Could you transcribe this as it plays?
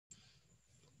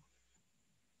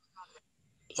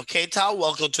Okay, Tao,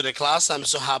 welcome to the class. I'm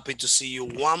so happy to see you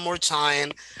one more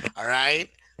time. All right.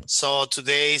 So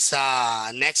today's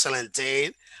an excellent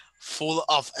day, full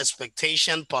of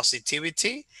expectation,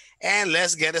 positivity, and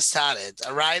let's get started.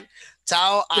 All right.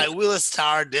 Tao, I Yeah. will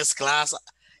start this class.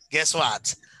 Guess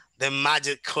what? The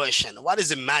magic question. What is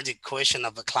the magic question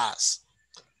of the class?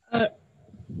 Uh,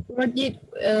 what did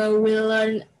we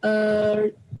learn?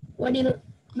 What did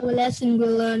the lesson we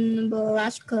learned in the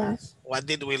last class? What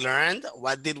did we learn?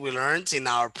 What did we learn in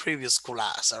our previous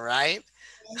class? All right.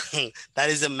 That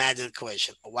is the magic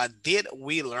question. What did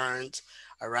we learn,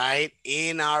 all right,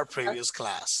 in our previous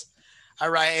class? All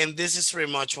right, and this is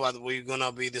pretty much what we're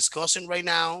gonna be discussing right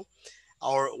now.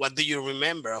 Or what do you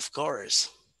remember, of course?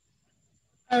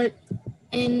 Uh,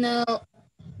 in the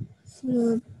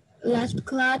last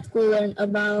class, we learned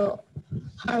about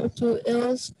how to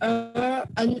use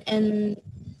and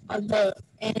other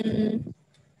and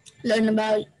learn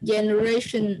about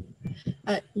generalization.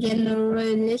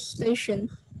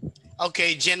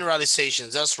 Okay,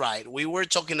 generalizations. That's right. We were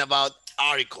talking about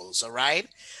articles, all right?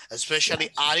 Especially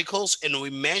Yes. articles, and we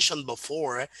mentioned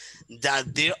before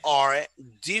that there are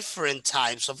different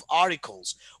types of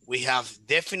articles. We have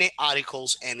definite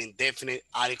articles and indefinite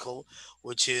article,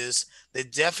 which is the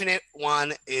definite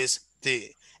one is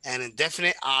the, and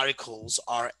indefinite articles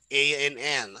are a and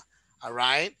n, all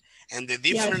right? And the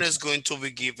difference is Yes. going to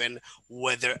be given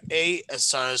whether a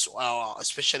starts,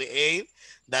 especially a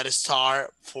that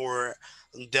start for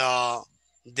the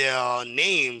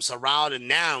names around the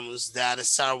nouns that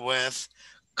start with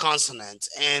consonants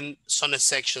and some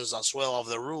sections as well of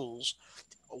the rules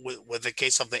with the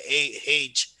case of the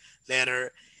AH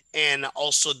letter, and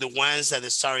also the ones that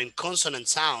start in consonant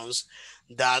sounds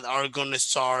that are going to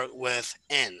start with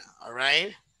N. All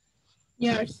right.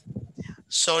 Yes.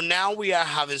 So now we are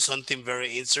having something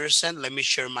very interesting. Let me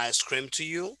share my screen to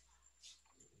you.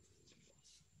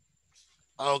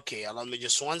 Okay, allow me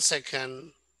just 1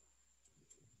 second.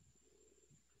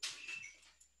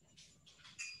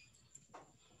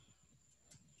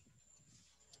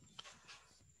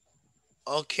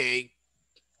 Okay,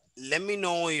 let me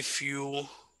know if you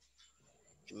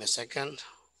give me a second.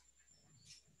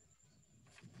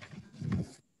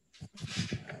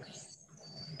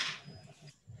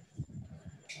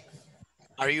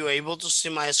 Are you able to see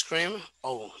my screen?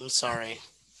 Oh, I'm sorry.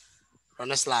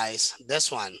 Run a slice.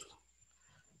 This one.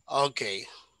 Okay.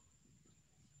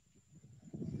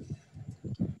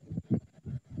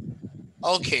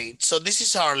 Okay. So this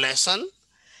is our lesson.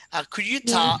 Yeah.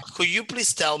 Could you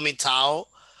please tell me, Tao,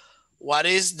 what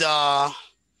is the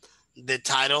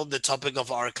title, the topic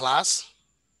of our class?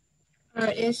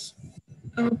 Is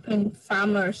open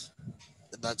farmers.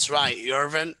 That's right,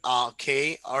 urban.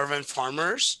 Okay, urban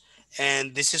farmers,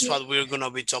 and this is Yeah. what we're gonna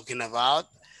be talking about.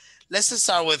 Let's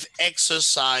start with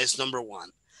exercise number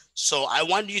one. So I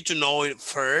want you to know it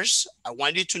first. I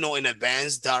want you to know in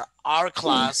advance that our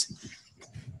class,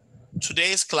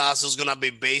 today's class is gonna be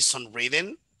based on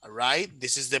reading. All right.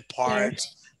 This is the part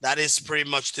Yes. that is pretty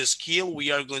much the skill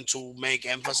we are going to make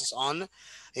emphasis on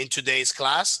in today's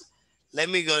class. Let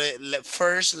me go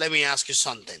first. Let me ask you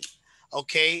something.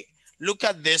 Okay. Look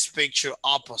at this picture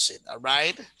opposite. All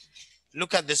right.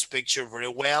 Look at this picture very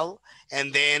well,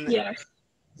 and then Yes.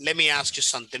 let me ask you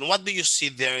something. What do you see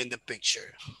there in the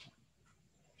picture?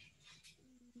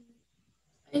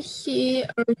 I see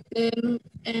everything,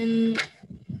 and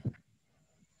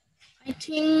I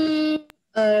think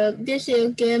this is a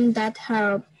game that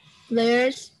help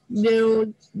players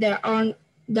build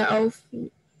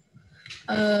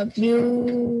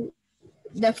build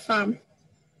the farm.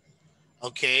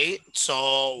 Okay,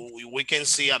 so we can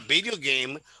see a video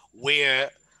game where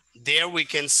there we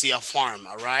can see a farm,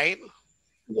 all right?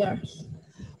 Yes.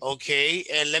 Okay,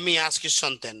 and let me ask you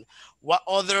something. What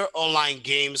other online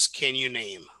games can you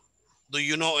name? Do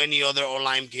you know any other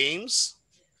online games?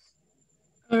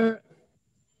 Uh,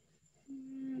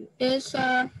 it's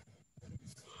uh,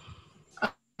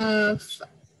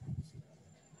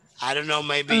 I don't know,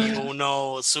 maybe uh, you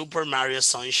know Super Mario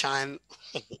Sunshine.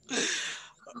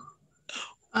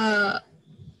 uh,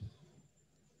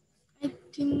 I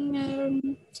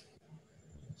think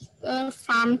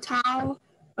farm town,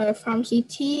 farm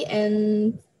city,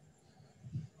 and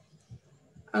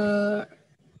uh,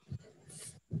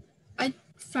 I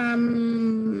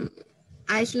farm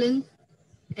Iceland,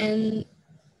 and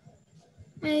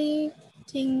I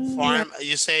think yeah, Farm,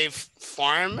 you say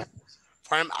Farm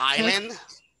yes, Island?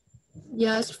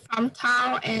 yes, farm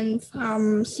town and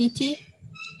farm city.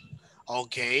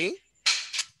 Okay,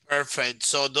 perfect.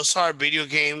 So those are video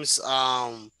games.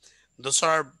 Those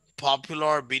are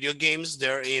popular video games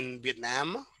there in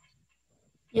Vietnam.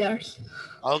 Yes.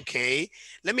 Okay.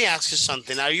 Let me ask you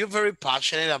something. Are you very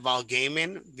passionate about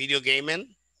gaming, video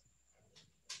gaming?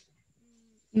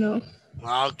 No.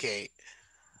 Okay.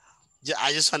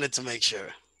 I just wanted to make sure.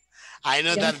 I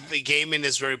know Yes. that the gaming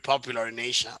is very popular in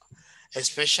Asia,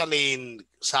 especially in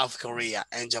South Korea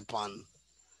and Japan.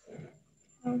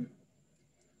 Um,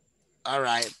 All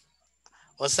right.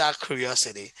 What's that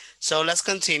curiosity? So let's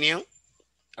continue.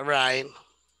 All right.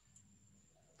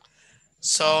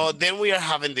 So then we are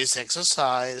having this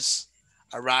exercise.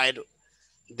 All right.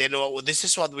 Then this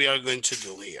is what we are going to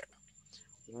do here.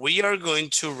 We are going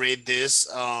to read this,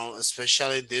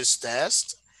 especially this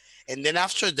test. And then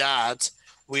after that,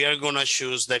 we are going to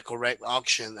choose the correct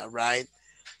option, all right,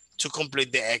 to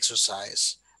complete the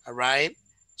exercise. All right.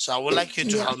 So I would like you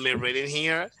to yeah. help me read in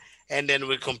here and then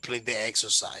we complete the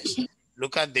exercise.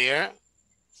 Look at there.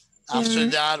 After Yeah.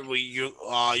 that,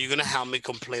 you're gonna help me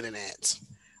completing it.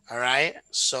 All right.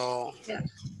 So Yeah.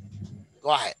 go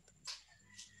ahead,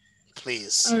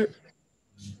 please.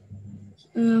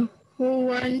 Uh, who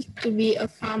wants to be a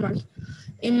farmer?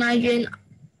 Imagine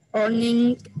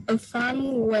owning a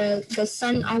farm where the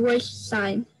sun always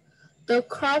shines, the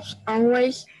crops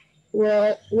always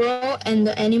grow and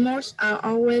the animals are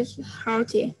always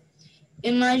healthy.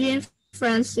 Imagine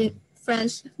friends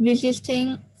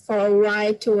visiting for a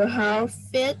while to help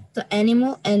feed the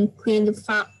animal and clean the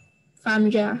farm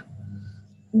yard.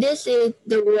 This is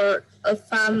the word a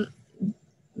farm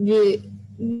view,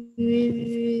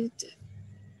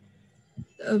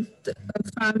 a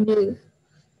farm view,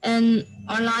 and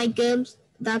online games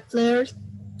that players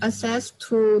access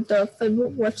through the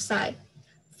Facebook website.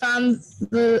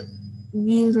 Farmville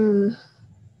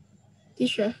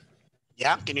teacher.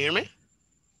 Yeah, can you hear me?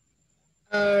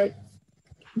 Uh,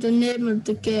 the name of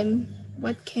the game.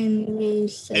 What can we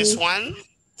This say? one,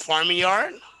 farming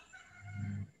yard.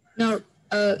 No,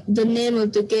 the name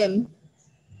of the game.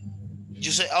 You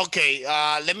say okay.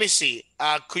 Let me see.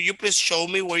 Could you please show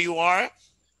me where you are?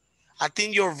 I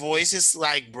think your voice is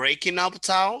like breaking up,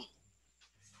 Tao.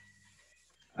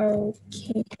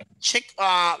 Okay. Check.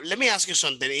 Let me ask you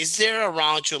something. Is there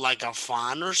around you like a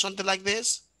fan or something like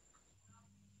this?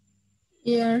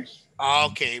 Yes.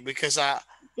 Okay, because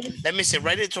let me see.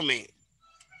 Write it to me.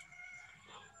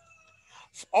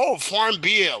 Oh, farm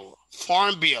bill,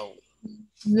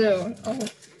 Zero. Oh,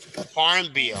 farm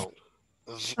bill,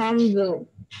 Farmville.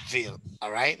 bill.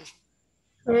 All right.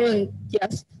 Current.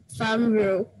 Yes.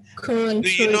 Farmville. Do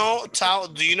you Currently. know, Tao?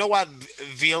 Do you know what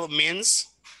ville means?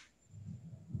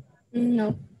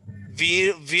 No.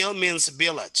 Ville means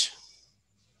village.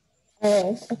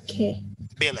 Oh, okay.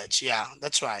 Village. Yeah,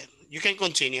 that's right. You can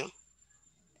continue.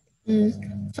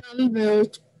 Farmville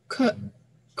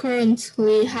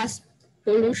currently has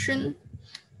pollution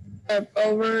of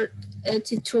over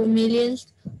 82 million,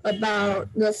 about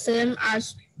the same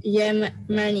as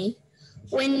Yemeni.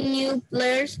 When new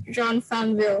players join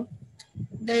Farmville,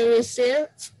 they receive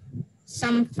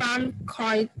some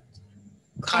coins.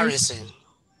 Currency.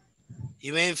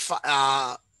 You mean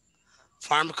farm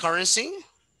currency?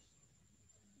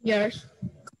 Yes,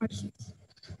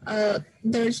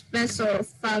 there's special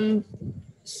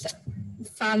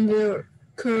Farmville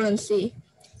currency.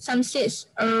 Some seeds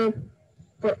are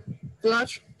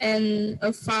blocked and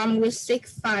a farm with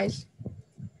 6 files.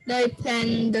 They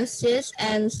plant the seeds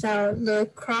and sell the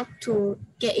crop to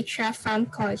get extra farm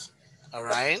coins. All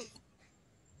right.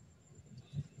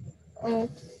 Oh,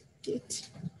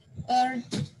 uh,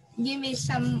 give me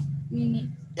some minute.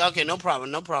 Yeah, okay, no problem,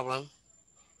 no problem.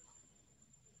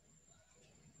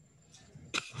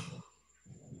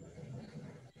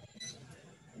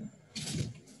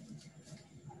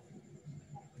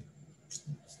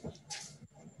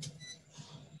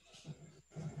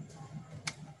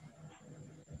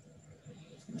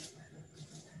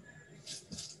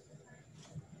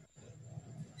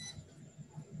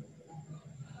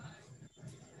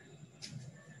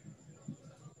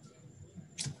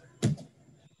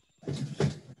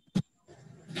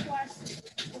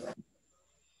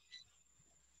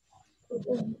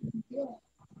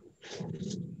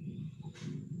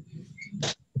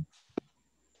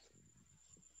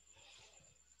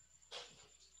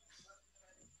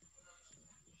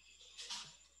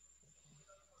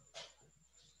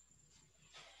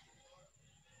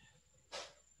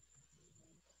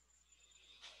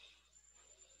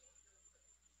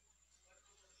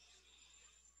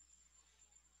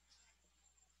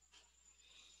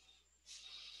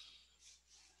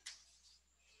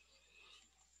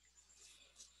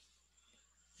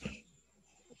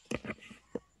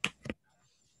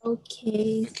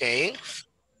 Okay, Okay.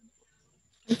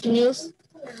 continues.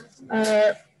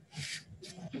 Uh,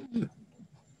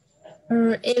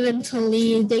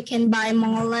 Eventually, they can buy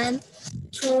more land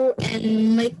too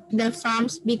and make the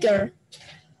farms bigger.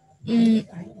 Mm,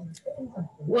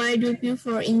 why do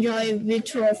people enjoy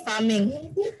virtual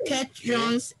farming? Kate Okay.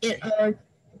 Jones is a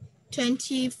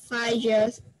 25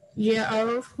 year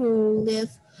old who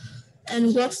lives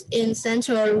and works in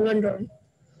central London.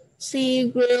 She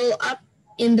grew up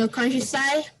in the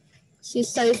countryside. She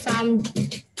said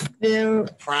Farmville,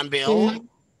 Farmville remind,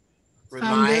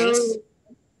 reminds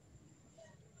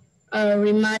Farmville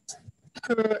reminds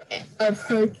her of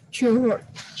her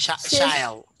She's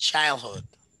childhood.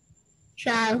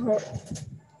 childhood.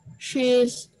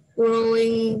 She's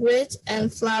growing wheat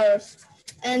and flowers,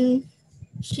 and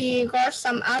she got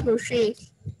some apple trees.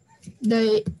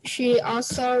 She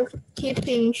also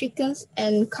keeping chickens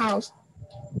and cows.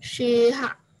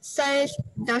 Says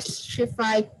that she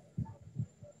finds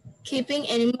keeping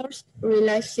animals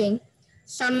relaxing.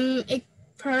 Some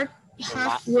experts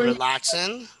have warned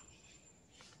Relaxing,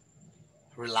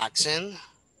 relaxing,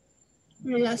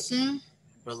 relaxing,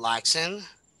 relaxing,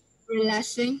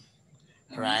 relaxing.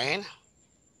 right?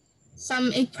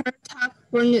 Some experts have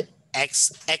warned, warned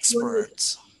Experts,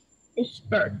 expert,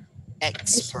 expert,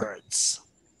 experts,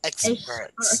 experts.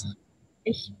 experts,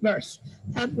 experts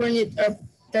have warned of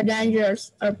the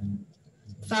dangers of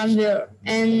Farmville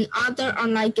and other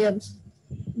online games.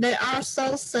 They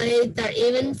also say that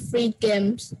even free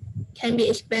games can be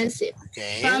expensive.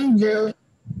 Okay. Farmville,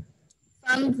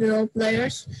 Farmville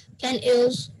players can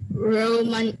use real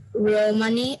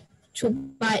money to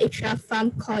buy extra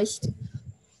farm coins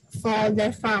for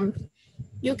their farm.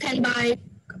 You can buy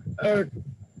uh,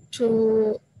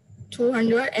 two,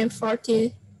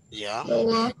 $240 Yeah.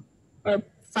 of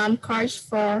farm coins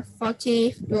for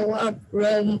 $40 of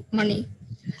real money.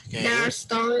 There are Okay.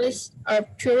 stories of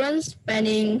children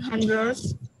spending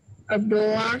hundreds of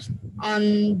dollars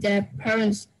on their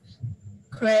parents'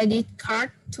 credit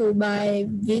card to buy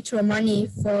virtual money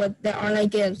for the online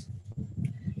games.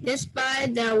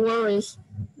 Despite their worries,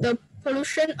 the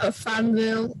pollution of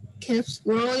Farmville keeps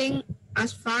growing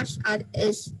as fast as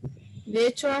its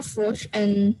virtual fruits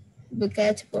and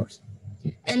vegetables.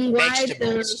 And why the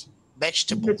Vegetables.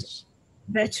 Vegetables.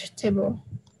 vegetable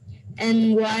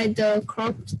and why the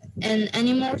crops and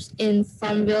animals in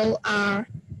Farmville are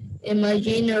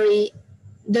imaginary.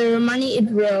 The money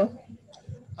is real.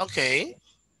 Okay.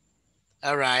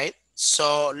 All right.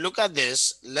 So look at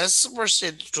this. Let's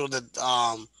proceed to the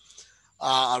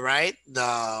all right,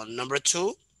 the number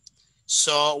two.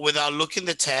 So without looking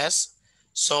the test,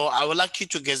 so I would like you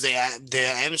to get the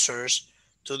answers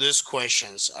to these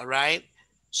questions. All right.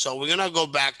 So we're gonna go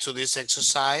back to this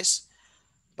exercise,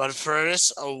 but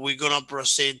first we're gonna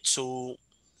proceed to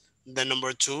the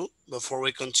number two before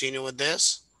we continue with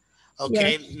this.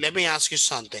 Okay. Yes. Let me ask you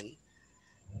something.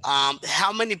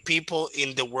 How many people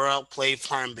in the world play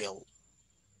Farmville?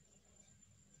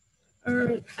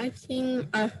 I think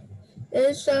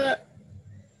there's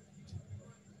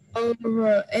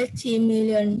over 80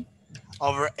 million.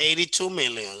 Over 82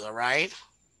 million. All right.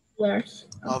 Yes.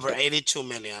 Over Okay. 82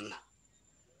 million.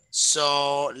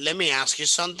 So let me ask you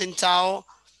something, Tao.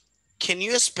 Can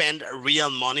you spend real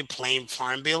money playing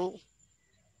Farmville?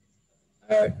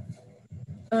 Uh,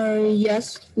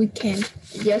 yes, we can.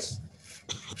 Yes.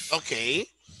 Okay.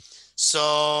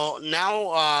 So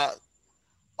now,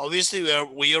 obviously,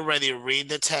 we already read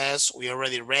the test. We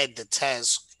already read the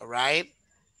test, right?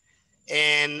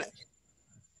 And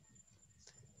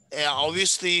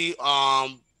obviously,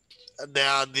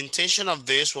 the intention of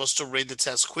this was to read the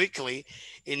test quickly,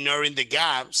 ignoring the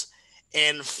gaps,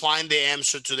 and find the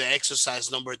answer to the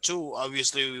exercise number two.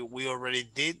 Obviously, we already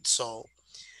did so.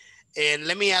 And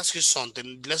let me ask you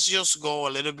something. Let's just go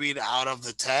a little bit out of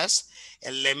the test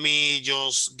and let me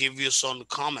just give you some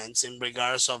comments in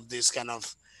regards of this kind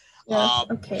of Yes.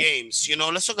 Okay. games.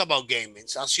 Let's talk about gaming.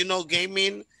 As you know,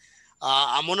 gaming,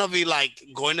 I'm gonna be like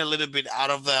going a little bit out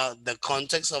of the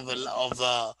context of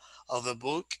the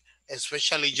book,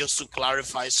 especially just to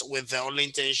clarify with the only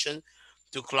intention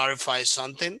to clarify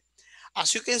something.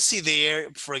 As you can see there,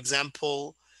 for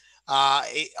example,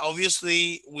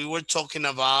 obviously we were talking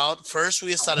about first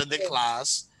we started the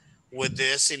class with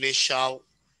this initial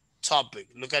topic.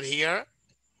 Look at here.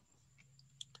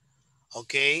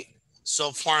 Okay.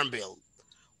 So Farm Bill.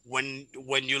 When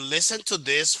you listen to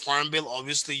this Farm Bill,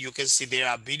 obviously you can see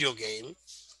there a video game.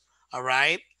 All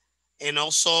right. And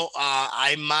also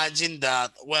I imagine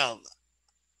that, well,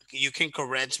 you can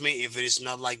correct me if it is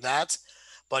not like that,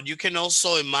 but you can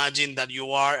also imagine that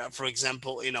you are, for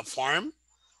example, in a farm.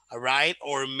 All right.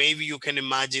 Or maybe you can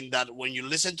imagine that when you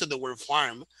listen to the word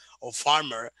farm, or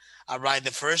farmer, all right,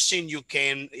 the first thing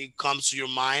it comes to your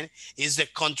mind is the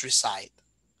countryside,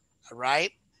 all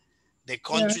right? The Yeah.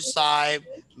 countryside,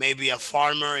 maybe a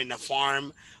farmer in a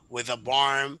farm with a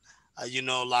barn,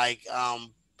 like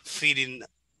feeding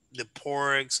the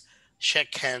porks,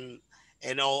 chicken,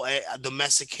 and all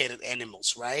domesticated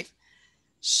animals, right?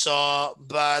 So,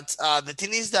 but the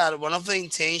thing is that one of the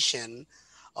intention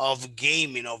of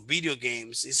gaming, of video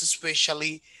games, is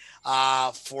especially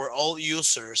for all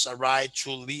users, all right,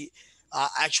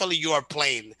 actually you are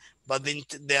playing, but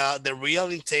the real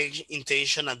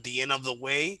intention at the end of the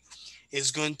way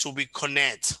is going to be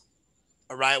connect,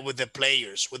 all right, with the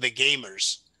players, with the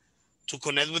gamers, to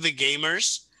connect with the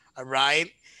gamers, all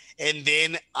right. And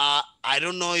then I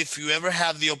don't know if you ever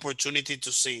have the opportunity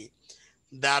to see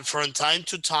that from time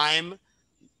to time,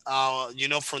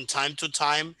 from time to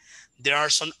time, there are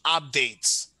some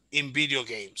updates in video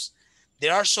games.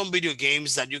 There are some video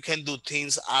games that you can do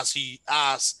things as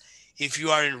if you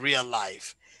are in real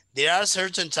life. There are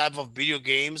certain type of video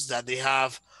games that they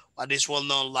have what is well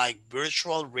known like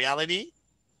virtual reality.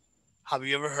 Have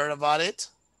you ever heard about it?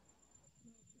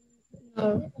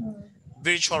 No.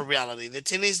 Virtual reality. The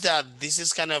thing is that this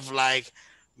is kind of like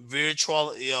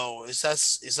virtual, it's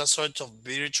a sort of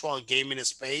virtual gaming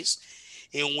space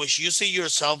in which you see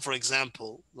yourself, for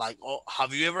example, like, oh,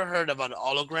 have you ever heard about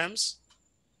holograms?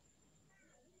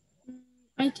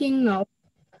 I think no.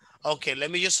 Okay,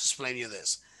 let me just explain you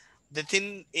this. The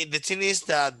thing is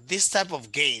that this type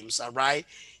of games, all right,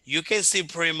 you can see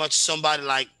pretty much somebody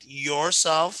like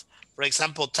yourself, for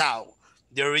example, Tao,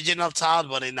 the original Tao,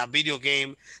 but in a video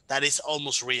game that is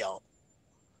almost real.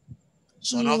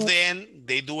 Some of Oh, them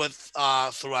they do it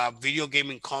through a video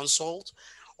gaming console,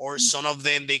 or some of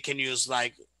them they can use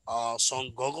like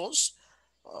some goggles,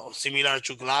 similar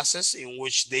to glasses, in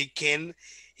which they can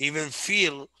even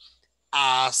feel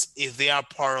as if they are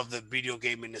part of the video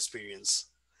gaming experience.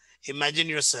 Imagine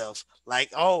yourself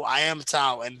like, oh, I am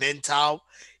Tao, and then Tao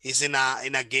is in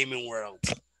a gaming world,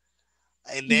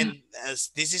 and yeah. then as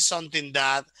this is something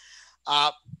that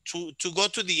uh, to go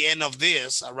to the end of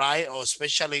this, all right, or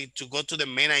especially to go to the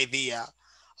main idea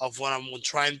of what I'm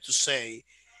trying to say,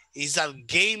 is that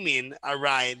gaming, all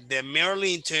right, the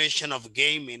merely intention of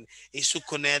gaming is to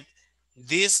connect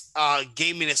this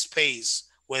gaming space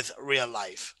with real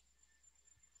life.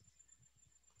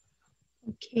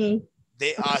 Okay.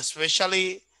 They are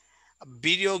especially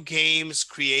video games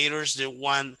creators, the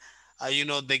one,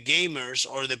 the gamers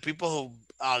or the people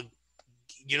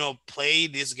who play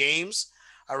these games,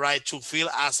 all right, to feel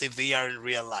as if they are in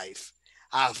real life.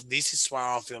 This is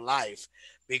part of your life,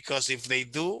 because if they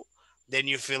do, then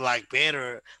you feel like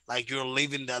better, like you're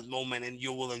living that moment and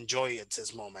you will enjoy it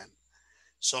this moment.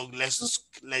 So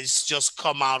let's just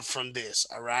come out from this,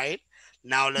 all right.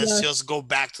 Now let's Yes. just go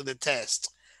back to the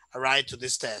test, all right, to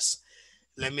this test.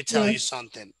 Let me tell you Yes.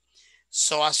 something.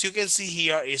 So as you can see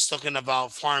here, it's talking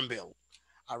about farm bill,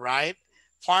 all right.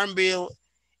 Farm bill,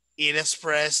 it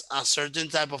express a certain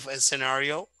type of a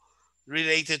scenario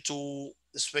related to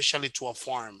especially to a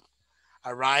farm,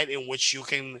 all right, in which you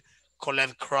can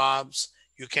collect crops,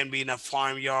 you can be in a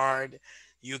farmyard,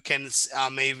 you can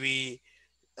maybe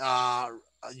uh,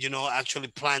 actually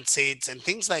plant seeds and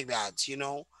things like that,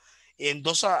 and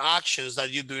those are actions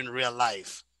that you do in real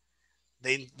life.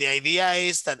 The idea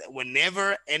is that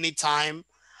whenever, anytime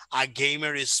a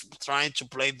gamer is trying to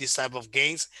play this type of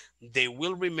games, they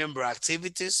will remember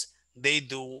activities they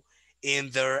do in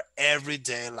their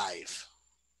everyday life.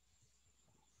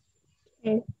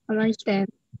 Okay. Understand.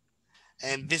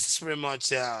 And this is pretty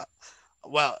much,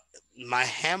 well, my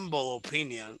humble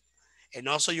opinion. And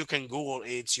also, you can Google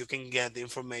it, you can get the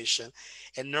information.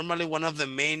 And normally, one of the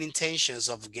main intentions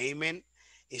of gaming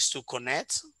is to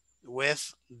connect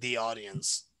with the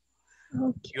audience.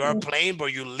 You are Okay. playing,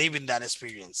 but you live in that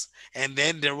experience, and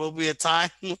then there will be a time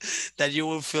that you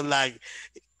will feel like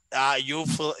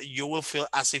you will feel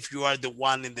as if you are the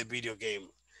one in the video game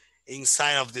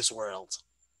inside of this world.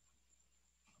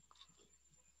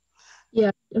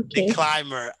 Yeah. Okay.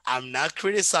 Disclaimer: I'm not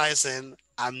criticizing.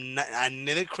 I'm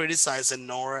neither criticizing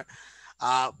nor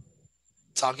uh,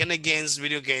 talking against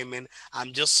video gaming.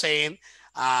 I'm just saying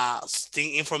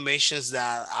informations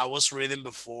that I was reading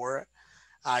before.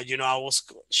 I was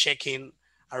checking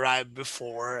right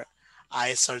before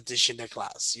I started teaching the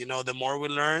class. The more we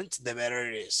learned, the better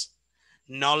it is.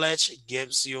 Knowledge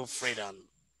gives you freedom.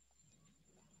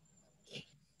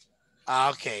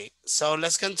 Okay, so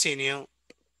let's continue.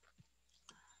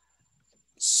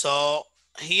 So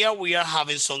here we are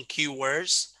having some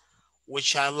keywords,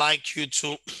 which I like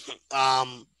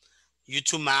um, you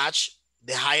to match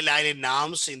the highlighted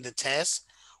nouns in the test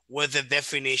with the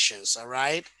definitions. All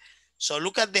right. So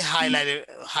look at the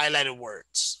highlighted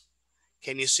words.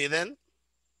 Can you see them?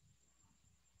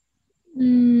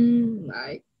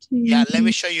 I Yeah, let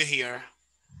me think show you here.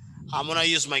 I'm gonna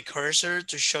use my cursor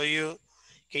to show you.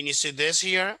 Can you see this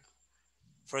here?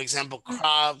 For example,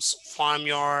 crops,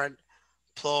 farmyard,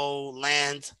 plow,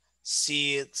 land,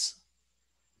 seeds,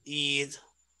 eat.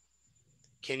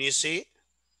 Can you see?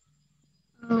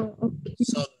 oh okay.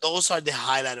 So those are the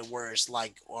highlighted words.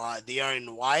 Like they are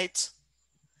in white.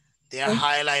 They are Oh,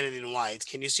 highlighted in white.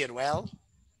 Can you see it well?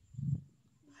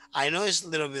 I know it's a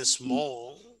little bit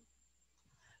small.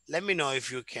 Let me know if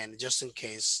you can, just in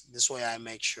case. This way I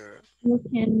make sure. you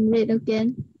can read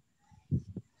again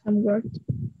some words.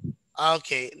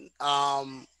 Okay.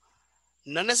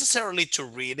 Not necessarily to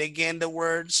read again the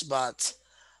words, but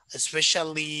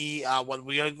especially what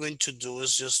we are going to do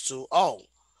is just to, oh,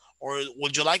 or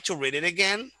would you like to read it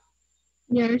again?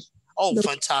 Yes. Oh, The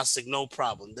fantastic. No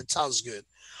problem. That sounds good.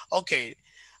 Okay.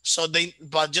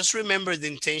 But just remember the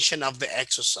intention of the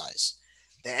exercise.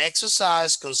 The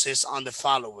exercise consists on the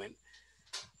following.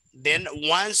 Then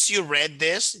once you read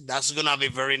this, that's gonna be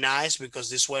very nice because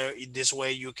this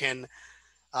way you can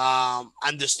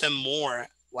understand more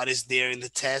what is there in the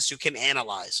test. You can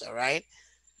analyze. All right.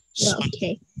 yeah, So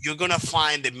okay. you're gonna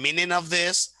find the meaning of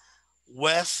this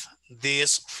with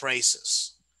these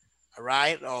phrases. All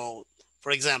right. Oh,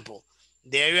 for example,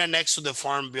 the area next to the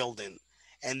farm building,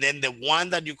 and then the one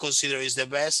that you consider is the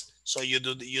best. So you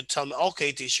tell me,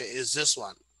 okay, teacher, is this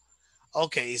one?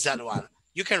 Okay, is that one?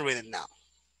 You can read it now.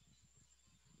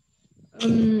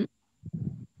 Um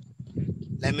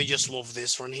Let me just move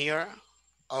this from here.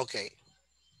 Okay.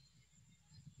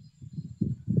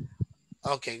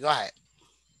 Okay, go ahead.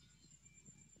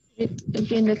 read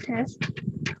again the test.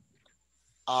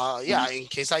 Yeah, in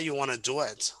case that you want to do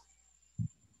it.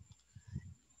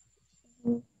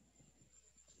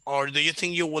 Or do you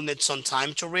think you will need some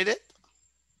time to read it?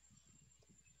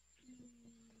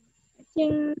 I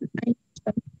think I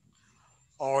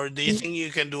Or do you think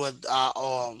you can do it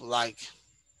like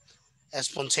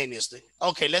spontaneously?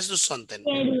 Okay, let's do something.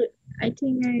 can do it. I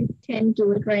think I can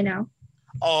do it right now.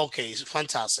 Okay,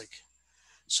 fantastic.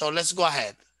 So let's go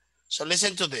ahead. So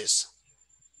listen to this.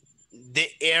 The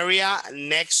area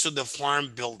next to the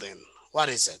farm building. What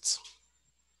is it?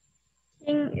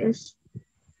 Thing is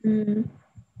um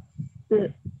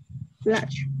the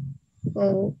large.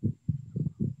 Oh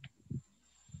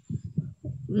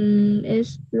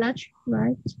is large,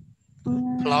 right?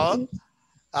 Plot.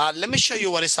 It's Let me show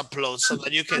you what is a plot so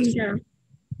that you can under.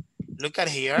 look at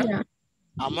here. Yeah.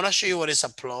 I'm gonna show you what is a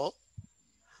plot.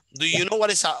 Do Yeah. you know what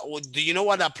is a do you know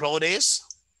what a plot is?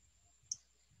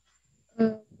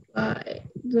 Uh,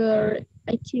 the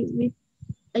activities.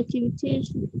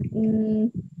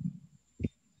 Um,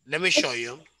 Let me I show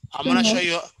you. I'm don't gonna show know.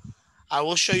 you. I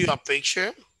will show you a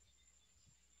picture.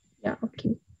 Yeah.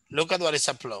 Okay. Look at what is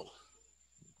a plot.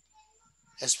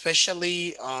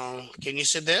 Especially, can you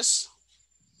see this?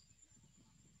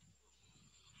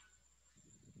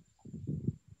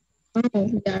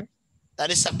 Oh yeah.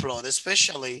 That is a plot,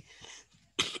 especially.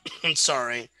 I'm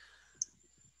sorry.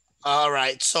 All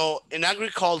right. So in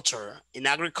agriculture,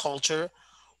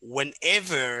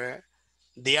 whenever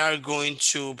they are going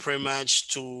to pretty much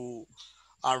to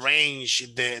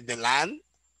arrange the land,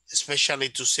 especially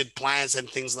to seed plants and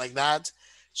things like that.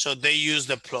 So they use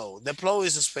the plow. The plow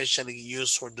is especially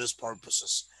used for those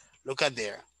purposes. Look at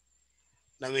there.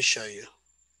 Let me show you.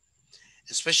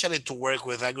 Especially to work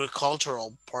with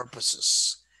agricultural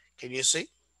purposes. Can you see?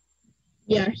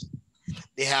 Yes.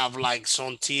 They have like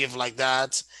some teeth like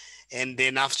that. And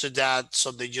then after that,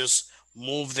 so they just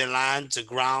move the land, the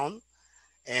ground,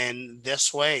 and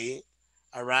this way,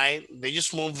 all right, they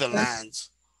just move the Yeah. land,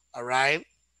 all right,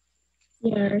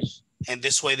 Yes. and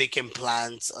this way they can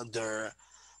plant their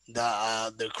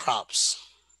crops.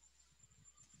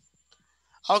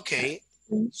 Okay,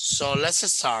 so let's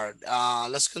start.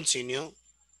 Let's continue.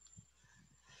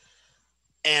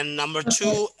 And number Uh,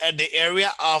 two, at the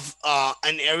area of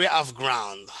an area of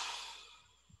ground.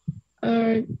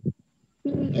 our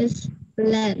thing is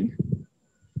land.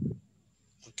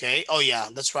 Okay. Oh yeah,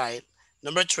 that's right.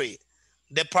 Number three,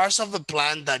 the parts of the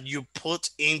plant that you put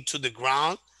into the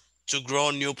ground to grow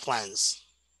new plants.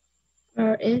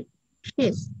 It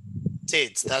is.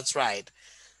 Seeds. That's right.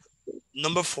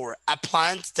 Number four, a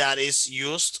plant that is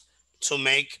used to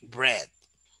make bread.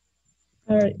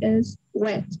 Is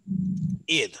wet.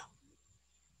 Eat.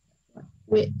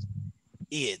 With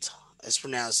Eat. It's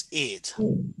pronounced eat.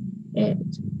 it.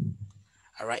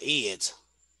 All right. Eat.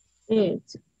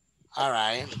 It. All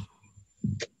right.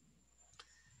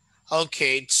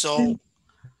 Okay. So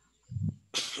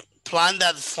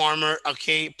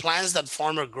plants that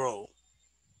farmer grow.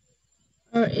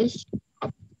 Is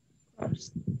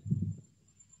crops.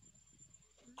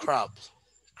 Crops.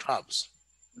 Crops.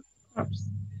 Crops.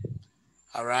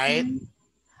 All right. Um,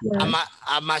 yes.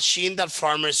 A machine that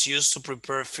farmers use to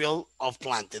prepare field of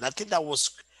planting. I think that was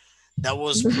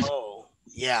pro.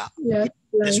 Yeah. Yes.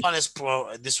 This Like one is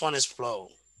pro. This one is pro.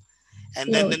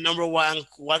 And then flow. the number one,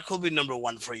 what could be number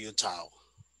one for you, Tao?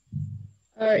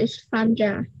 Is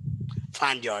fanja.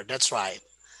 Find yard. That's right.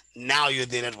 Now you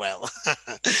did it well.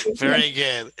 Yes. Very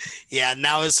good. Yeah,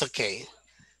 now it's okay.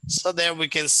 So there we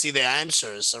can see the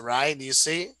answers, all right? You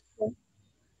see?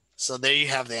 So there you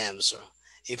have the answer.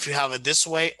 If you have it this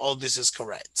way, all this is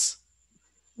correct.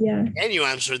 Yeah. And you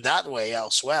answered that way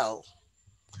as well.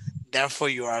 Therefore,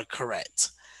 you are correct.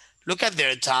 Look at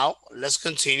there, Tao. Let's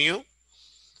continue.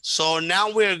 So now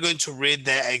we're going to read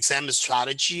the exam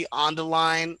strategy on the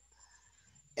line,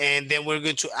 and then we're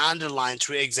going to underline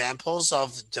three examples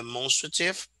of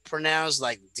demonstrative pronouns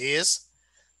like this,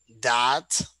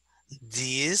 that,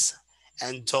 these,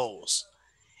 and those.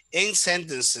 In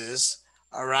sentences,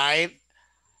 all right,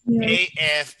 Yes.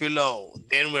 AF below.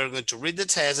 Then we're going to read the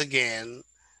test again.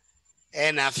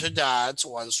 And after that,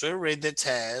 once we read the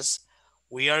test,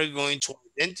 we are going to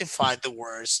identify the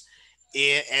words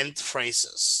and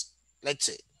phrases. Let's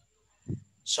see.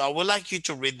 So I would like you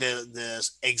to read the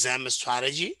exam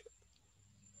strategy.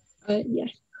 Yes.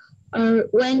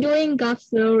 When doing gut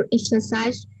flow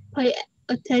exercise, pay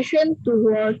attention to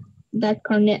words that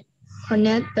connect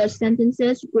the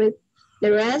sentences with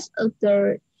the rest of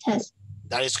the text.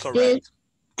 That is This, correct.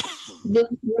 this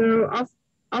will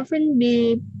often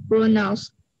be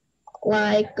pronounced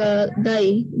like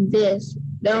they, this,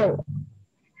 thou,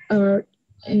 uh,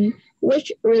 and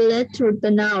which relate to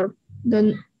the noun.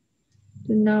 The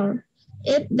noun.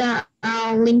 If there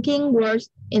are linking words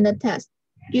in the text,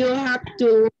 you have to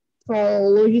look for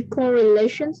logical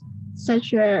relations,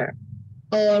 such as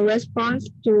a response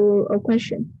to a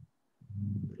question.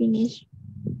 Finish.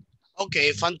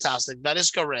 Okay, fantastic. That is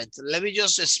correct. Let me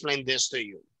just explain this to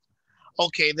you.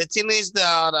 Okay, the thing is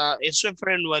that it's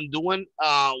referring when doing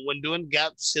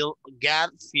gut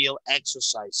feel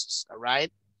exercises. All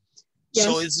right.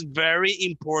 So Yes. it's very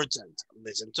important.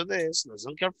 Listen to this.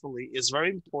 Listen carefully. It's very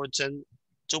important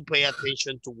to pay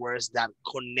attention to words that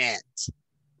connect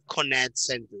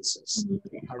sentences.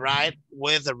 All right,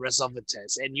 with the rest of the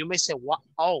test. And you may say, "What?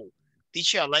 Oh,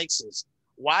 teacher Alexis,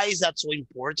 why is that so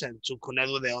important to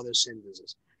connect with the other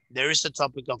sentences?" There is the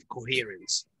topic of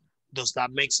coherence. Does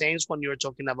that make sense when you're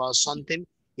talking about something,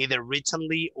 either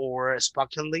writtenly or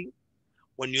spokenly?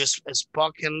 When you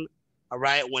spoken, all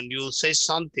right, when you say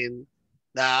something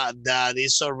that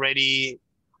is already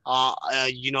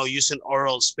using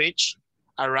oral speech,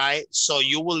 all right, so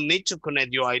you will need to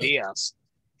connect your ideas,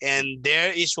 and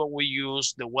there is what we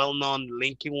use the well-known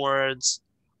linking words,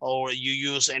 or you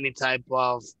use any type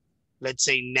of, let's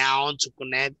say, noun to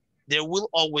connect. There will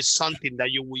always something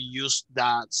that you will use,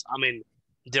 that I mean,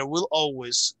 there will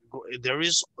always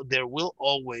there will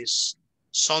always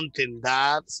something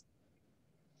that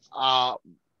uh,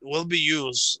 will be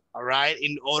used, all right,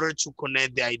 in order to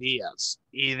connect the ideas,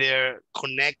 either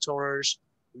connectors,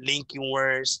 linking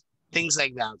words, things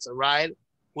like that, all right,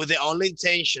 with the only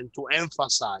intention to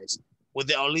emphasize, with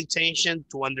the only intention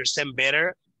to understand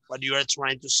better what you are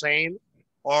trying to say,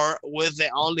 or with the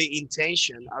only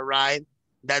intention, all right,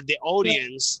 that the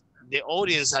audience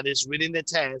that is reading the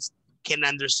text can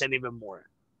understand even more.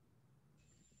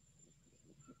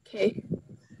 Okay.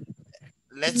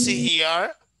 Let's see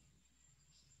here.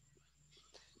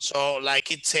 So,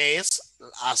 like it says,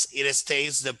 as it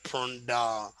states the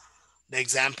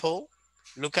example.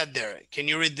 Look at there. Can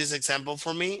you read this example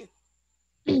for me?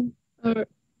 Uh,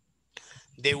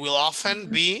 They will often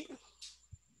be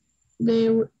they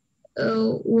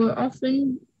will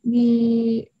often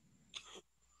be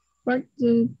what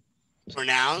the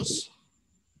pronounced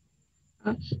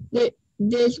uh,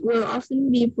 this will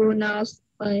often be pronounced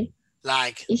by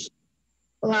like, it's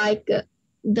like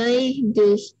they,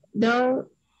 this, thou,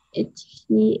 it,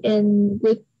 he, and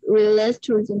with relates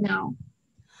to the noun.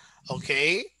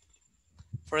 okay.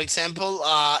 For example,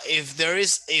 if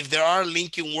there are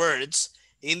linking words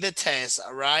in the test,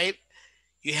 all right,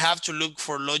 you have to look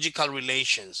for logical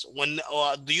relations. When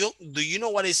do you know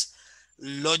what is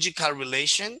logical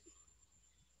relation?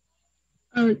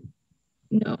 Uh,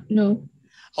 no, no.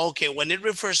 Okay, when it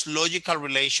refers logical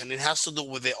relation, it has to do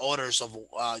with the orders of,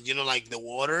 like the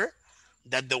order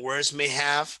that the words may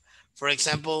have. For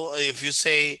example, if you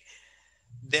say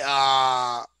the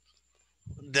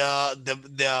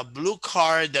the blue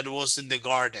car that was in the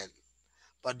garden,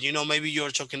 but maybe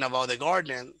you're talking about the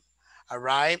garden. all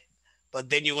right? But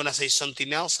then you're gonna say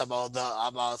something else about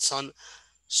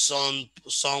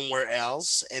somewhere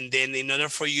else, and then in order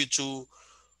for you to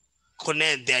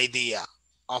connect the idea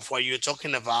of what you're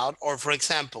talking about, or for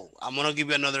example, I'm gonna give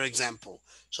you another example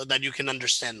so that you can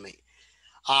understand me.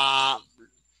 Uh,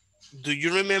 do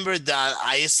you remember that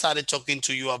I started talking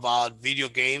to you about video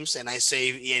games, and I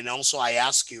say, and also I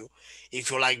ask you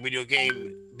if you like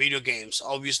video games?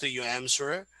 Obviously, your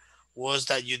answer was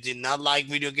that you did not like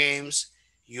video games.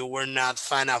 You were not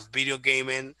fan of video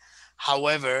gaming.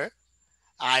 However,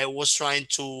 I was trying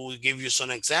to give you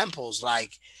some examples,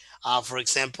 like, for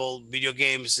example, video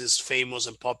games is famous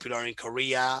and popular in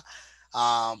Korea,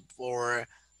 or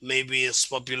maybe it's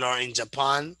popular in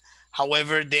Japan.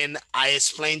 However, then I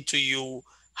explained to you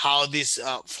how this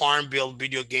farm build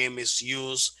video game is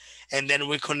used, and then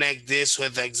we connect this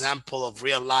with the example of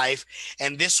real life,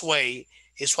 and this way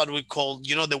is what we call,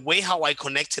 the way how I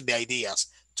connected the ideas,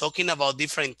 talking about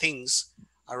different things.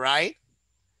 All right,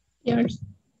 Yes.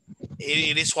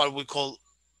 it is what we call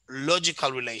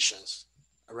logical relations.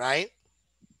 All right,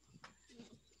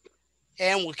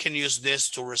 and we can use this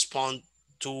to respond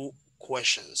to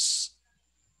questions.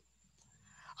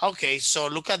 Okay, so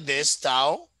look at this,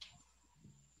 Tao.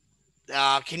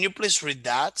 Can you please read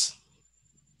that?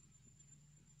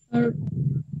 Uh,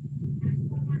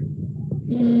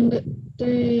 mm,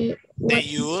 they They what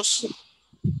use,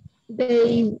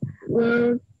 they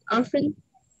were often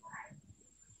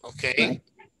okay, like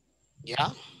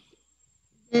yeah,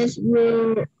 this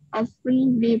will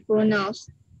often be pronounced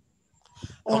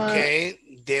or okay.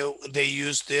 They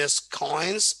use these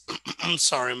coins. I'm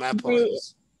sorry, my they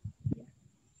apologies.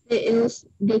 they use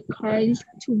the coins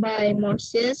to buy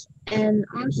horses and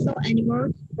also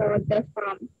animals for the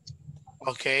farm.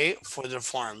 Okay, for the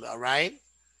farm. All right.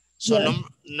 So Yes.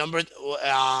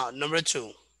 number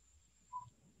two.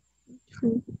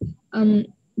 True. Um,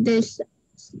 they s-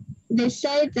 they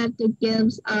say that the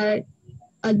games are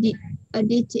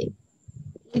addictive,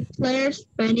 with players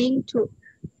spending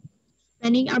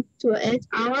up to 8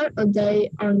 hours a day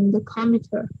on the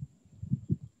computer.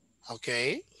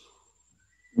 Okay,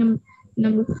 Num-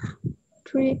 Number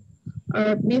three,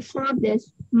 before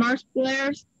this, most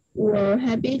players were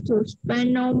happy to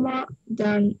spend no more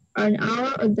than an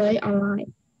hour a day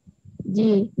online.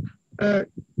 D. Uh,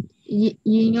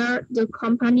 Yinger, the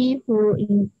company who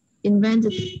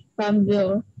invented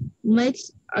Farmville,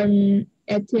 makes an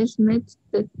estimate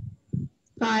that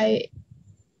five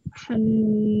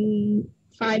hun-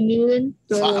 $5 million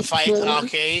five. dollars.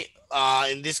 Okay.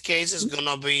 In this case, it's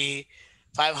gonna be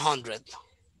 500.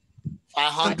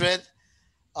 500.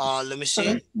 Let me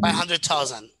see.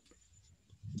 500,000.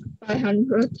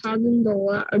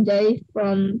 $500,000 a day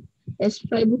from its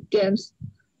playbook games.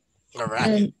 All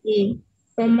right. And E.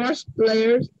 For most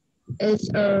players, it's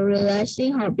a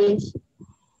relaxing hobby,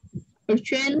 a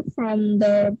trend from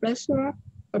the pressure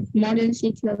of modern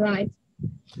city life.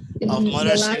 Of In the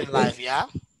Mother life City Life. Yeah.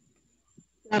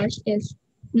 is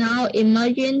now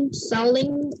imagine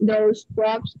selling those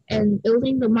crops and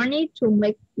using the money to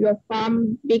make your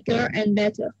farm bigger and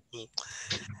better.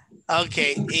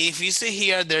 Okay. If you see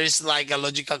here, there is like a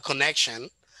logical connection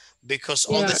because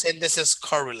all the Yeah, sentences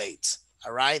correlate.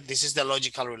 All right. This is the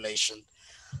logical relation.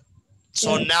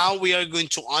 So yeah, now we are going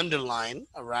to underline.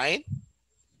 All right.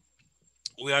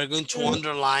 We are going to yeah,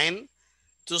 underline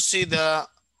to see the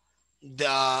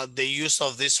use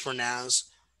of this pronouns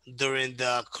during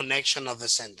the connection of the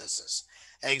sentences.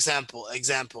 Example.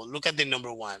 Look at the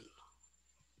number one.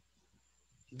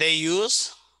 They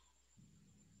use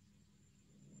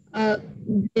uh,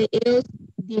 they use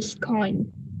this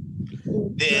coin.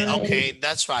 Like okay,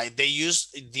 that's right. They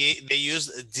use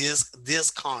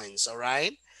these coins, all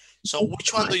right? So this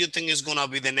which one coin. do you think is gonna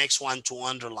be the next one to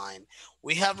underline?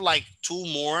 We have like two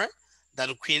more that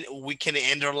we can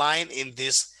underline in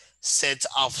this set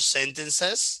of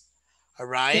sentences. All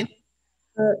Yeah, right.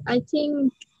 I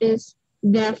think it's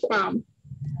their farm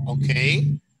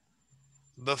Okay.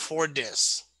 Before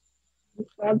this.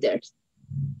 for theirs.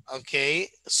 Okay.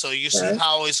 So you see Yes.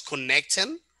 how it's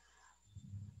connecting?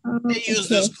 They use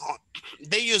this Okay. coin.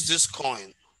 They use this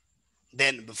coin.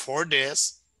 Then before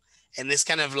this, and it's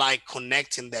kind of like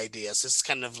connecting the ideas. It's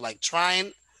kind of like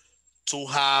trying to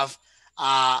have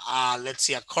let's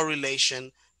say a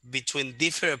correlation between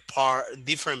different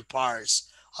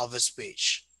parts of a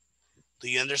speech. Do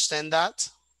you understand that?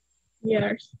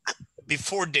 Yes.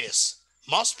 Before this,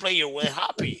 most player were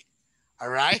happy. All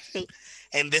right.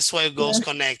 And this way it goes Yes.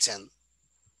 connecting.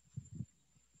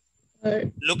 Uh,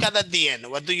 Look at the end.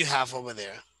 What do you have over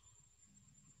there?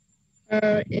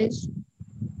 it's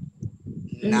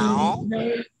Now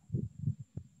they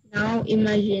Now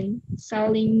imagine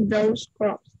selling those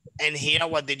crops And here,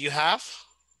 what did you have?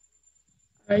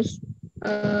 as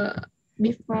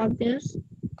before this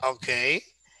Okay.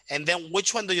 And then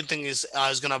which one do you think is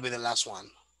gonna be the last one?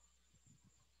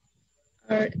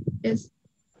 is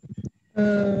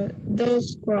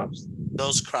those crops.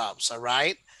 Those crops, all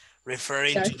right?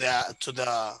 Referring Yes, to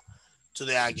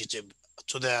the adjective,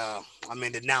 to the I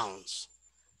mean the nouns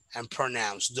and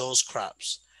pronouns, those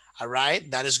crops. All right,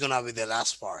 that is gonna be the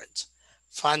last part.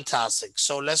 Fantastic.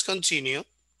 So let's continue.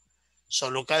 So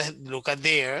look at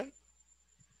there.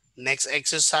 Next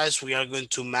exercise, we are going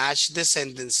to match the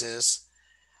sentences,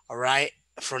 all right,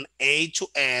 from A to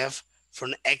F,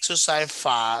 from exercise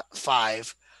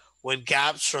five, with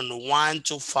gaps from 1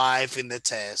 to 5 in the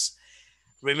test.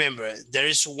 Remember, there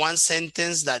is one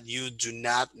sentence that you do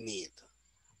not need.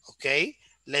 Okay,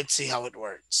 let's see how it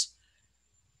works.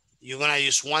 You're gonna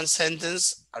use one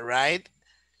sentence, all right,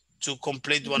 to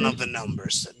complete one of the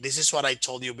numbers. This is what I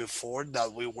told you before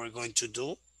that we were going to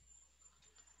do.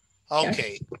 yes.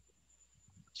 Okay,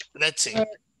 let's see. Uh,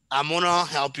 I'm gonna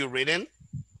help you reading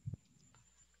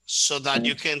so that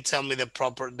you yes. can tell me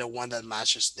the one that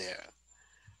matches there.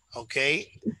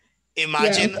 Okay. Yeah.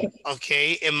 Imagine, Okay.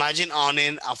 okay, imagine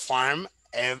owning a farm.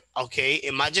 Okay,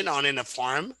 imagine owning a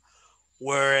farm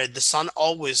where the sun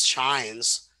always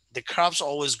shines, the crops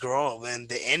always grow, and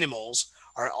the animals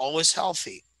are always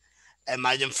healthy.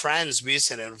 Imagine friends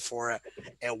visiting for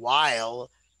a while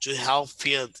to help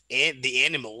feed the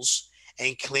animals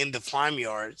and clean the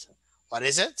farmyard. What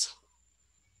is it?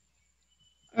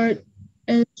 Uh,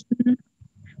 is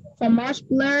for most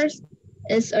players,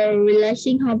 it's a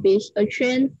relaxing hobby, a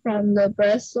trend from the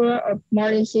pressure of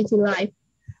modern city life.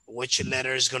 Which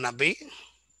letter is gonna be?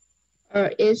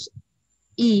 Is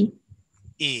E.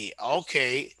 E.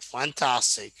 Okay,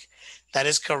 fantastic. That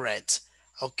is correct.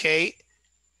 Okay,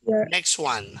 Yeah. next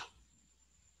one.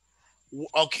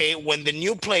 Okay, when the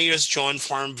new players join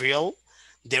Farmville,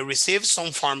 they receive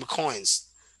some farm coins,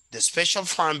 the special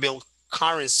Farmville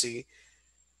currency,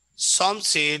 some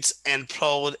seeds, and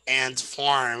plowed and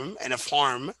a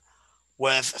farm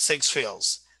with 6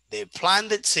 fields. They plant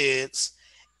the seeds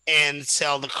and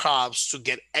sell the crops to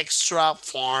get extra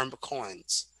farm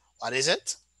coins. What is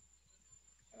it?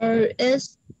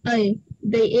 Is A.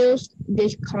 They use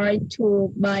this card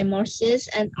to buy more seeds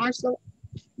and also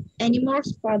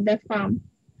animals for the farm.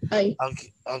 A.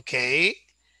 Okay, okay.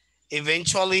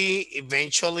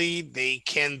 Eventually, they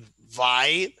can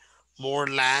buy more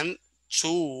land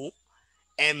too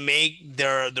and make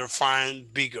their farm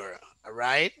bigger. All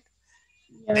right.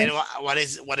 Then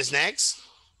Yes. what is next?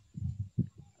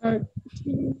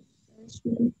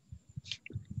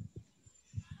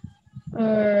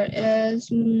 Uh, is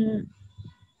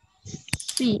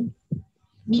C.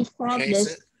 Before Okay, so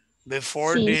this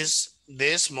before C.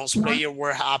 this most More. players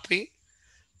were happy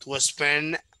to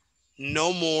spend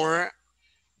no more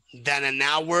than an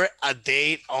hour a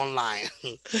day online.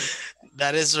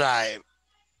 That is right.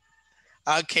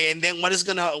 Okay, and then what is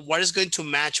going to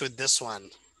match with this one?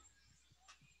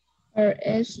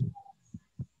 Is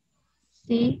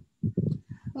C.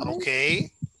 Right?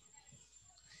 Okay,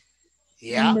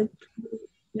 yeah, Number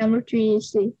number three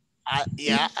is C.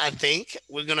 yeah, I think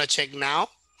we're gonna check now.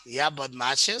 Yeah, but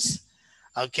matches.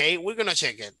 Okay, we're gonna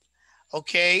check it.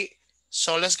 Okay,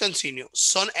 so let's continue.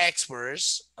 Some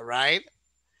experts, all right,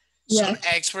 some Yes.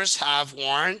 experts have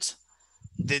warned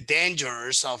the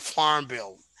dangers of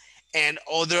Farmville and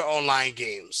other online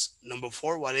games. Number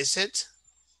four, what is it?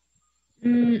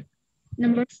 Mm,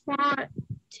 number four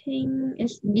thing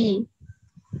is D.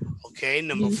 Okay,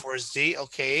 number D. four is D.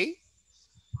 Okay,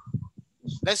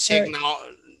 let's check now.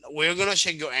 We're gonna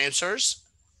check your answers.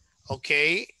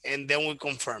 Okay, and then we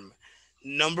confirm.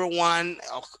 Number one,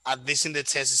 at least in the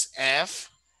test, is F.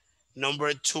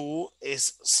 Number two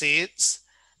is seeds.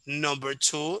 Number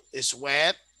two is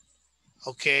wet.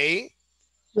 Okay.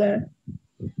 Yeah.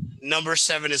 Number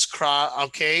seven is crop.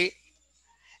 Okay.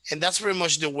 And that's pretty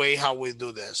much the way how we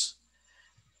do this.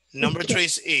 Number Okay. three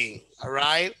is E. All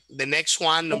right. The next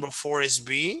one, number four is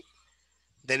B.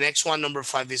 The next one, number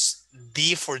five is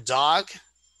D for dog.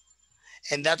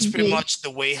 And that's pretty D. much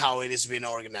the way how it is being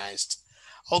organized.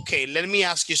 Okay. Let me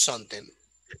ask you something.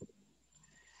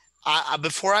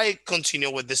 Before I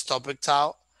continue with this topic,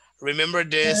 Tao, remember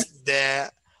Yeah.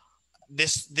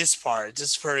 this part. This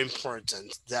is very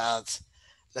important. That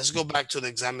let's go back to the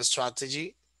exam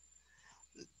strategy.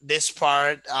 This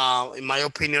part, in my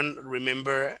opinion,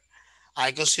 remember,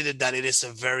 I consider that it is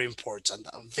a very important,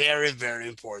 very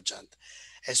important,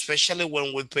 especially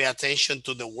when we pay attention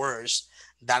to the words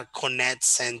that connect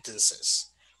sentences.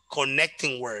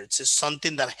 Connecting words is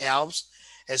something that helps.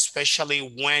 especially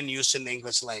when using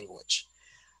English language.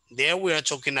 There we are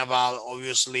talking about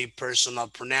obviously personal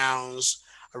pronouns,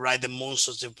 right? The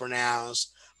demonstrative pronouns,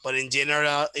 but in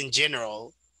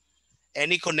general,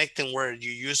 any connecting word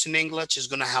you use in English is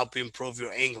gonna help you improve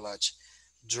your English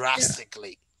Yeah.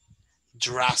 drastically.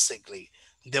 Drastically.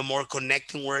 The more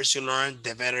connecting words you learn,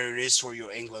 the better it is for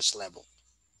your English level.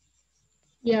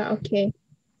 Yeah. Okay.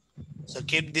 So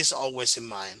keep this always in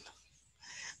mind.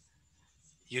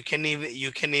 You can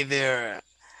either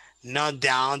note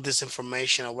down this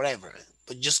information or whatever,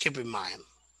 but just keep in mind.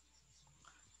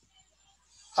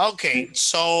 Okay,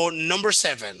 so number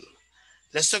 7.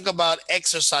 Let's talk about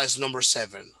exercise number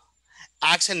 7.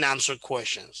 Ask and answer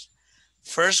questions.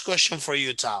 First question for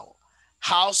you, Tao.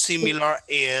 How similar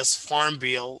is Farm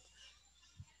Bill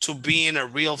to being a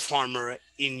real farmer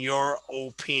in your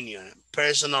opinion?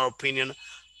 Personal opinion,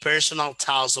 personal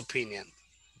Tao's opinion.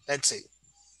 Let's see.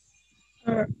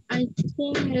 I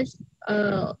think it's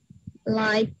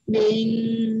like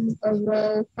being a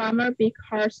real farmer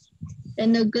because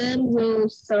in the game will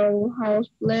show how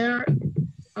player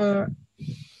uh,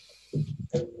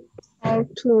 how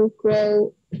to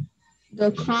grow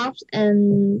the crops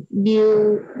and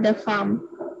build the farm.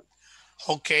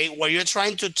 Okay, what you're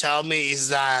trying to tell me is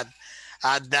that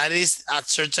that is at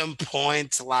certain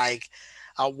point like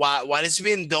what is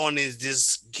being done is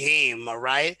this game, all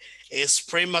right? It's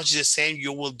pretty much the same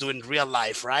you will do in real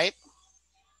life, right?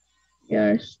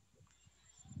 Yes.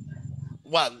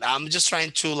 Well, I'm just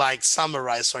trying to like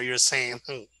summarize what you're saying.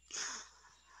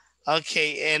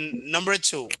 Okay, and number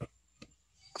 2,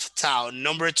 Tao,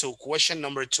 number 2, question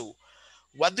number 2.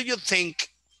 What do you think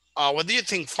what do you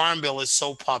think Farm Bill is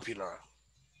so popular?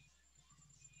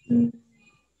 I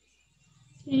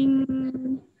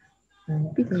think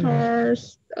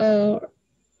because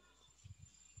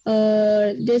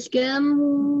this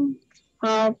game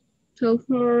help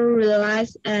people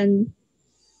realize and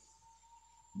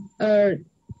uh,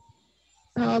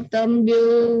 help them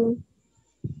build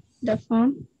the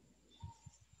farm.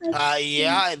 I think.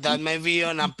 Yeah, that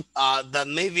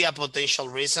may be a potential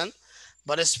reason,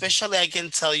 but especially I can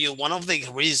tell you one of the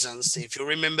reasons. If you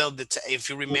remember if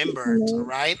you remembered,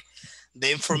 right,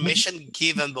 the information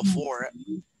given before,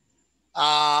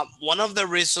 one of the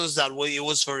reasons that it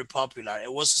was very popular,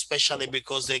 it was especially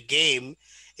because the game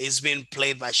is being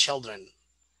played by children.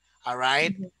 All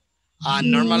right. Yeah.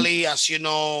 Normally, as you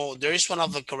know, there is one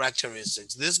of the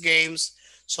characteristics. These games,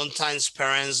 sometimes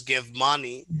parents give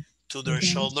money to their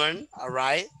children, all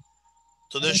right,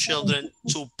 to their children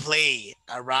to play,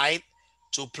 all right,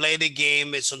 to play the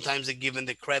game. And sometimes they give them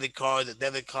the credit card, the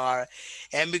debit card.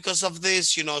 And because of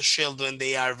this, children,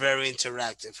 they are very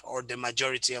interactive, or the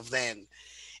majority of them.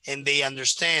 And they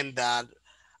understand that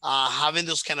having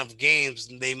those kind of games,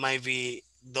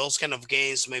 those kind of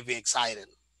games may be exciting.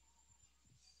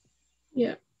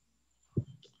 Yeah.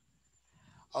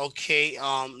 Okay,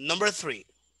 number 3.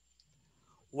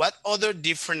 What other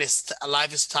different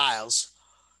lifestyles?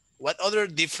 What other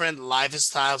different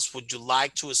lifestyles would you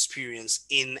like to experience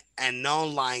in an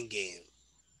online game?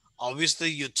 Obviously,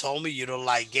 you told me you don't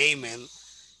like gaming.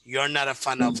 You're not a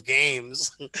fan of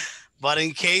games. But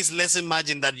in case, let's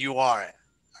imagine that you are.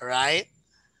 All right.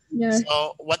 Yes.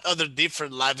 So, what other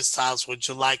different lifestyles would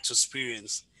you like to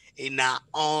experience in an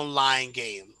online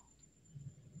game?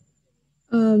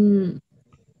 Um.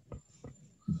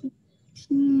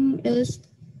 Is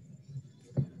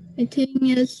I think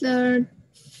it's a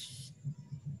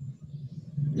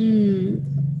mm,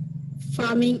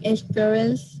 farming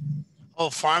experience. Oh,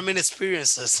 farming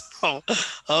experiences.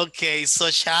 Okay,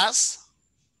 such as,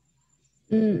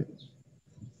 Mm,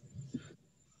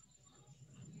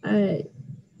 I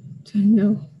don't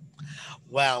know.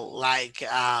 well, like,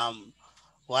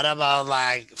 what about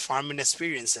like farming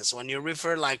experiences? When you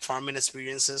refer like farming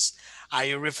experiences, are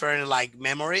you referring like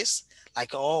memories?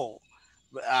 Like, oh,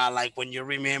 like when you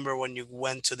remember when you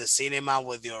went to the cinema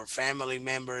with your family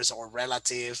members or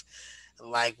relative,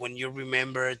 like when you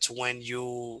remember to when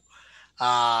you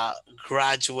uh,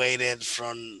 graduated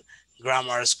from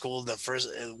grammar school, the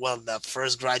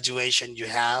first graduation you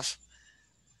have,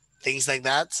 things like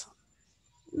that.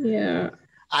 Yeah.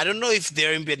 I don't know if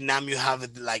there in Vietnam you have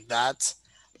it like that.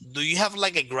 Do you have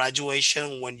like a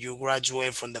graduation when you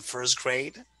graduate from the first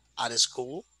grade at a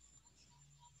school?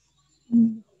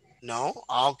 Mm, No?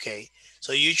 Okay.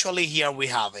 So usually here we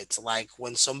have it. Like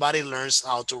when somebody learns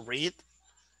how to read,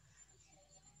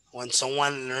 when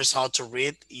someone learns how to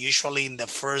read, usually in the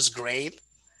first grade,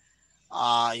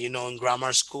 in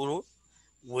grammar school,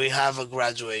 we have a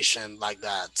graduation like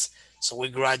that. So we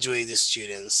graduate the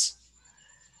students.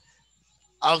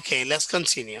 Okay, let's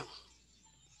continue.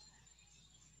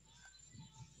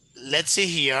 let's see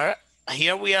here.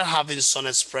 Here we are having some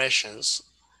expressions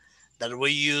that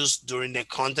we use during the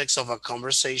context of a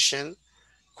conversation.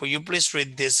 Could you please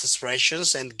read these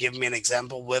expressions and give me an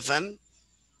example with them?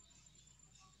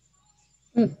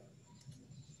 Mm,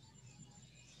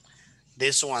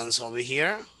 These ones over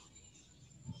here.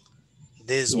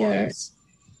 These yeah, ones.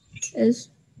 is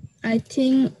I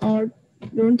think or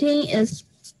don't think it's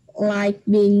like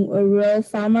being a real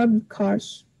farmer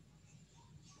because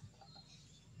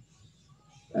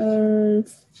uh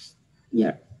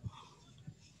yeah.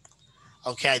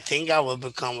 Okay, I think I will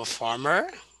become a farmer.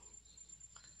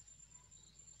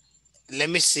 Let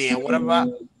me see. And what about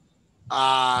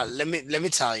Mm, let me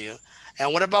tell you.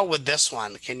 And what about with this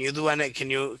one? Can you do any can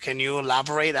you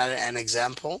elaborate on an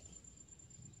example?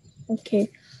 okay.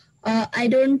 I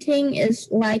don't think it's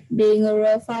like being a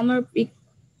real farmer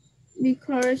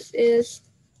because it's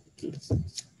because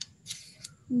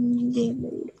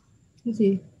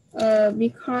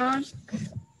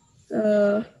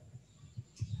uh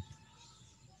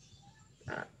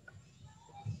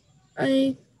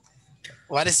I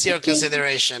What is I your think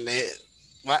consideration?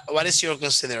 What is your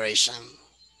consideration?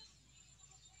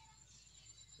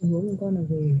 Tình huống của con là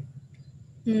gì?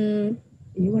 mm,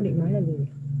 Ý con định nói là gì?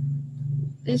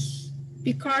 it's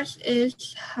because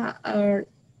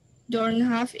don't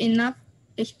have enough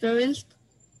experience.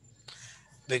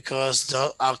 Because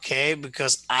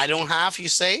I don't have, you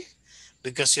say?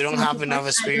 Because you don't have enough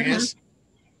Because I don't have experience?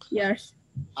 years.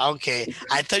 Okay.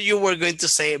 I thought you were going to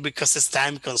say because it's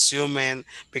time consuming,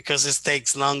 because it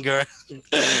takes longer.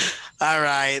 All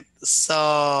right.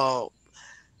 So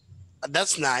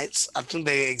that's nice. I think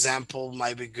the example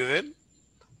might be good,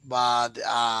 but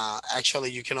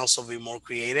actually you can also be more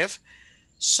creative.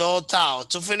 So Tao,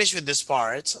 to finish with this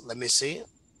part, let me see.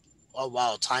 Oh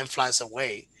wow, time flies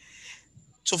away.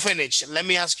 To finish, let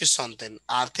me ask you something.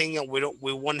 I think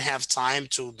we won't have time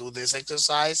to do this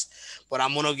exercise, but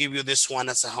I'm gonna give you this one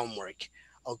as a homework.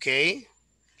 Okay?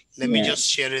 Let me Yeah. just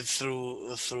share it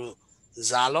through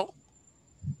Zalo.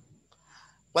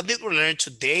 What did we learn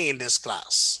today in this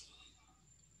class?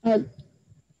 Uh,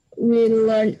 we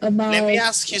learn Let me about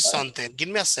ask you something. Give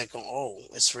me a second. Oh,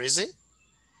 it's freezing.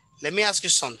 Let me ask you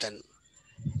something.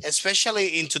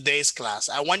 Especially in today's class,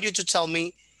 I want you to tell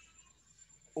me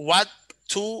what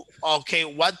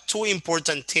what two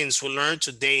important things we learned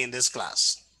today in this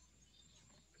class.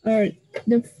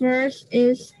 the first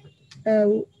is uh,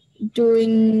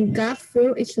 doing gap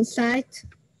for exercise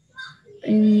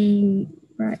in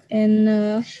right and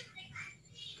um,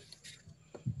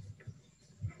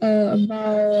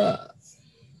 about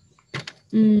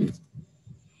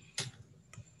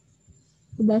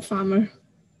farmer.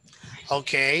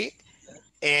 Okay.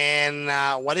 And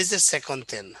what is the second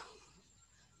thing?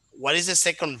 What is the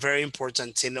second very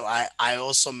important thing I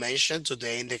also mentioned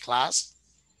today in the class?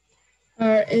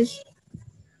 Is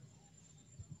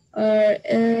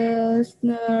is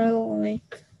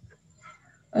like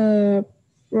uh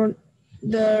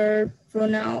the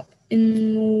pronoun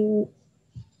in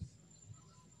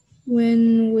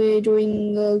when we're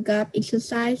doing a gap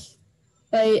exercise.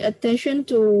 Pay attention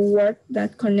to word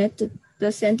that connected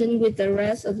the sentence with the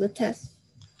rest of the text.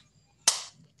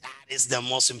 That is the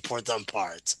most important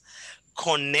part.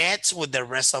 Connect with the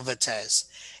rest of the test,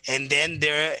 and then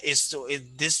there is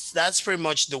this that's pretty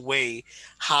much the way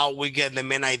how we get the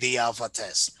main idea of a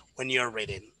test when you're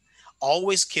reading.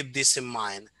 Always keep this in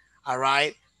mind. All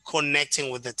right,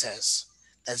 connecting with the test,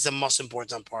 that's the most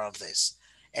important part of this,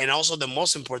 and also the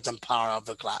most important part of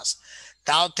the class.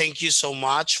 Tao, thank you so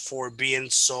much for being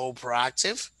so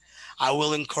proactive. I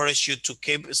will encourage you to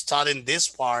keep studying this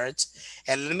part,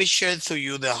 and let me share through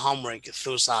you the homework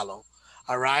through Salo.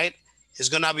 All right, it's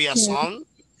gonna be a Yeah. song.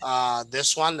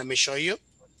 This one, let me show you.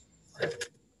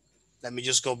 Let me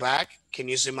just go back. Can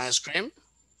you see my screen?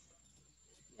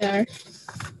 Yeah.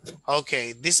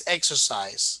 Okay, this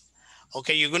exercise.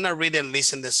 Okay, you're gonna read and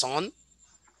listen the song,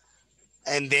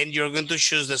 and then you're going to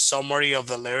choose the summary of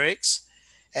the lyrics.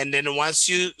 And then once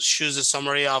you choose the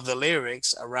summary of the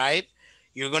lyrics, all right,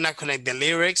 you're gonna connect the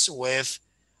lyrics with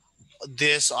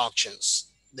these options.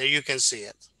 There you can see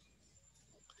it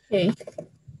Okay.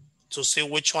 to see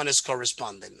which one is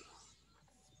corresponding.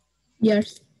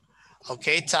 Yes.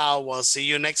 Okay, Tao, we'll see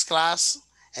you next class,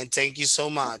 and thank you so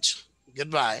much.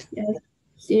 Goodbye. Yes.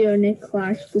 See you next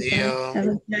class. See Goodbye. you. Have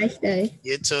a nice day.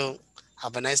 You too.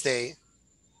 Have a nice day.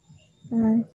 Bye.